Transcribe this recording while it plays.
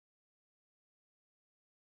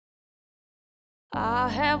I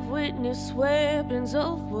have witnessed weapons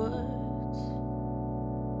of words.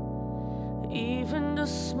 Even the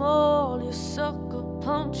smallest sucker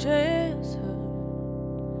punches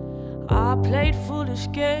hurt. I played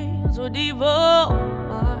foolish games with evil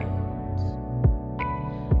minds.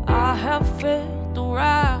 I have felt the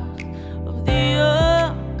wrath of the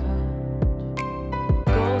unkind.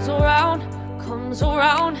 Goes around, comes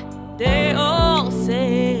around, they all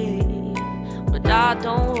say, but I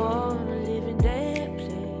don't want to live in that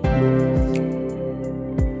place.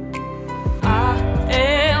 I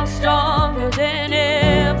am stronger than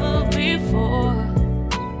ever before.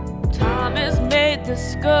 Time has made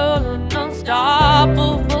this girl an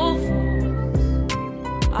unstoppable force.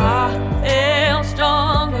 I am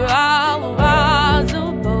stronger, I will rise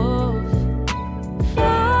above.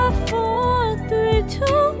 5, 4, 3, 2,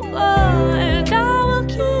 1, and I will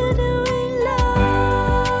kill you in love.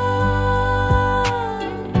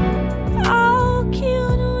 I'll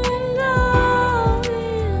kill you in love,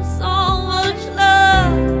 with so much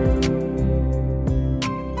love.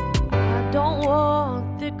 I don't want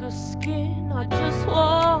thicker skin, I just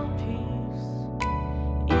want peace.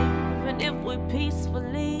 Even if we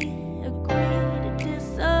peacefully agree to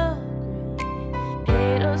disagree.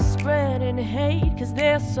 Haters spreading hate cause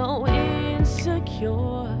they're so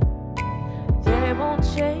insecure. They won't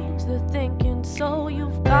change their thinking, so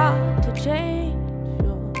you've got to change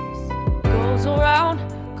yours. Goes around,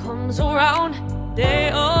 comes around, they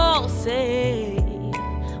all say,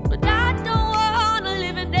 but I don't wanna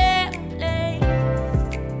live in that place.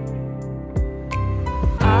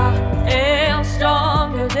 I am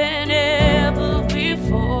stronger than ever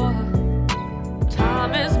before.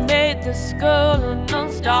 Time has made this girl an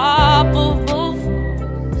unstoppable force.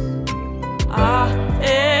 I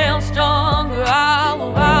am stronger, I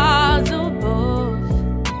will rise above.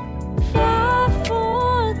 5,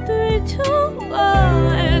 4, 3, 2, 1,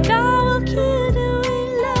 and I will kill you in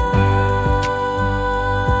love.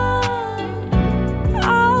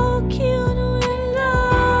 I'll kill you in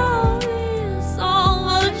love, with so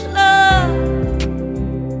much love.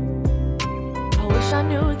 I wish I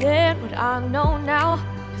knew then what I know now,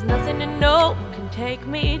 cause nothing to know can take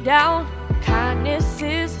me down. Kindness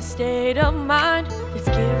is a state of mind that's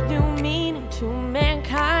give new meaning to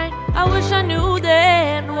mankind. I wish I knew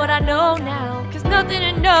then what I know now, cause nothing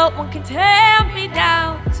and no one can tear me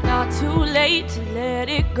down. It's not too late to let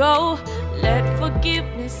it go. Let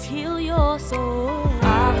forgiveness heal your soul.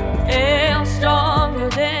 I am stronger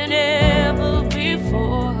than ever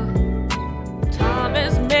before.